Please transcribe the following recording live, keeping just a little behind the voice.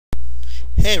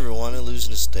Hey everyone,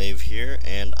 Illusionist Dave here,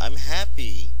 and I'm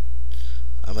happy.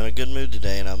 I'm in a good mood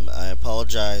today, and I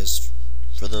apologize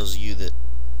for those of you that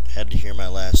had to hear my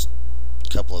last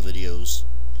couple of videos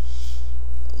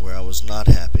where I was not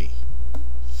happy.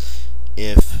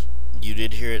 If you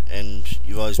did hear it and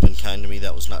you've always been kind to me,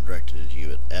 that was not directed at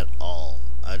you at all.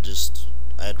 I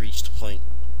had reached a point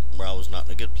where I was not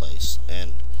in a good place,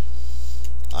 and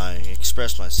I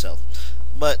expressed myself.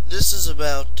 But this is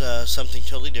about something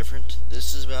totally different.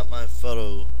 This is about my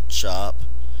Photoshop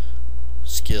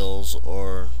skills,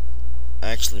 or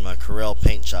actually my Corel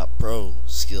Paint Shop Pro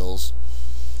skills,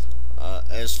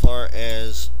 as far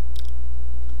as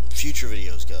future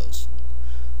videos goes.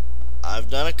 I've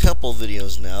done a couple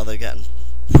videos now. They've gotten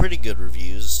pretty good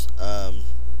reviews.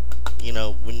 You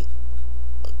know, when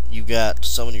you got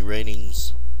so many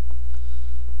ratings,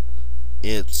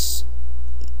 it's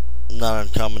not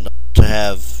uncommon to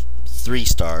have 3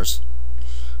 stars,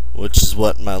 which is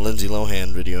what my Lindsay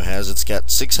Lohan video has. It's got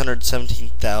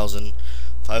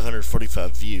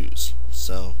 617,545 views,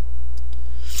 so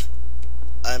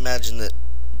I imagine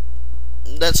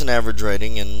that's an average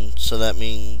rating, and so that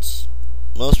means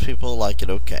most people like it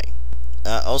okay.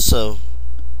 I also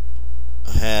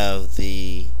have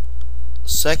the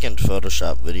second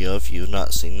Photoshop video. If you've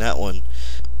not seen that one,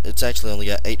 it's actually only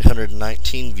got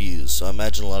 819 views, so I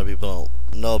imagine a lot of people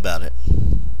don't know about it.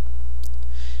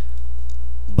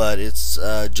 But it's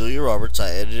Julia Roberts.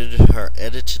 I edited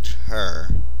her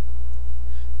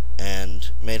and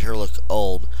made her look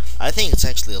old. I think it's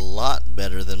actually a lot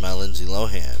better than my Lindsay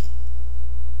Lohan.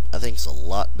 I think it's a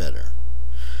lot better,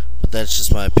 but that's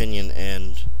just my opinion,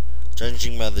 and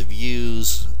judging by the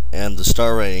views and the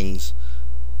star ratings,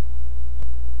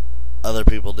 other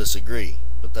people disagree,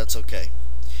 but that's okay.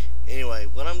 Anyway,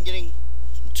 what I'm getting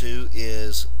to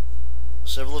is,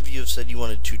 several of you have said you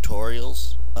wanted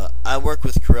tutorials. I work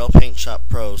with Corel Paint Shop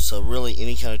Pro, so really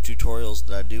any kind of tutorials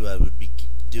that I do, I would be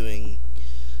doing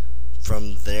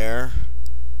from there,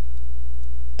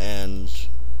 and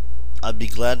I'd be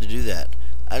glad to do that.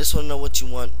 I just want to know what you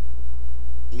want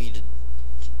me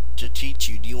to teach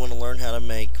you. Do you want to learn how to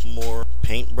make more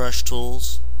paintbrush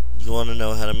tools? Do you want to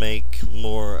know how to make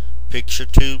more picture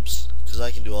tubes? Because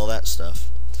I can do all that stuff.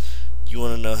 Do you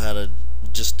want to know how to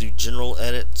just do general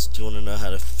edits? Do you want to know how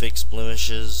to fix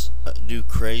blemishes, do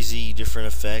crazy different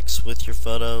effects with your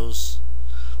photos?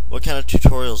 What kind of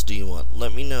tutorials do you want?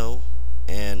 Let me know,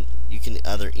 and you can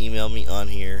either email me on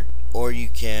here, or you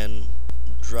can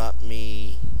drop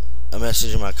me a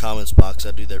message in my comments box.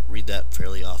 I read that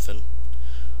fairly often.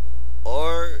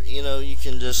 Or, you know, you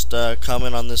can just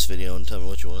comment on this video and tell me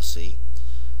what you want to see,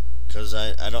 because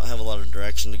I don't have a lot of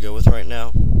direction to go with right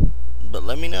now. But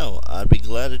let me know. I'd be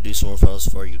glad to do some more photos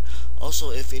for you.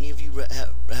 Also, if any of you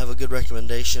have a good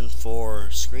recommendation for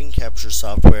screen capture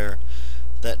software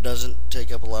that doesn't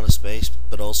take up a lot of space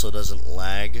but also doesn't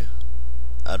lag,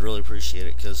 I'd really appreciate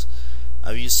it, because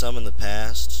I've used some in the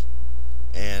past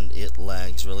and it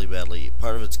lags really badly.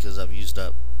 Part of it's because I've used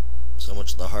up so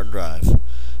much of the hard drive.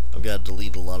 I've got to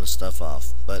delete a lot of stuff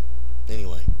off. But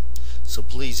anyway, so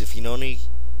please, if you know any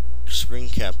screen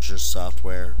capture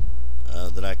software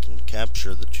that I can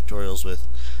capture the tutorials with,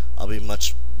 I'll be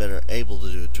much better able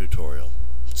to do a tutorial.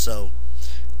 So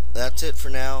that's it for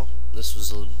now. This was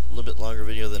a little bit longer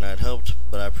video than I'd hoped,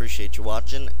 but I appreciate you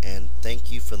watching, and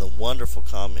thank you for the wonderful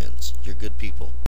comments. You're good people.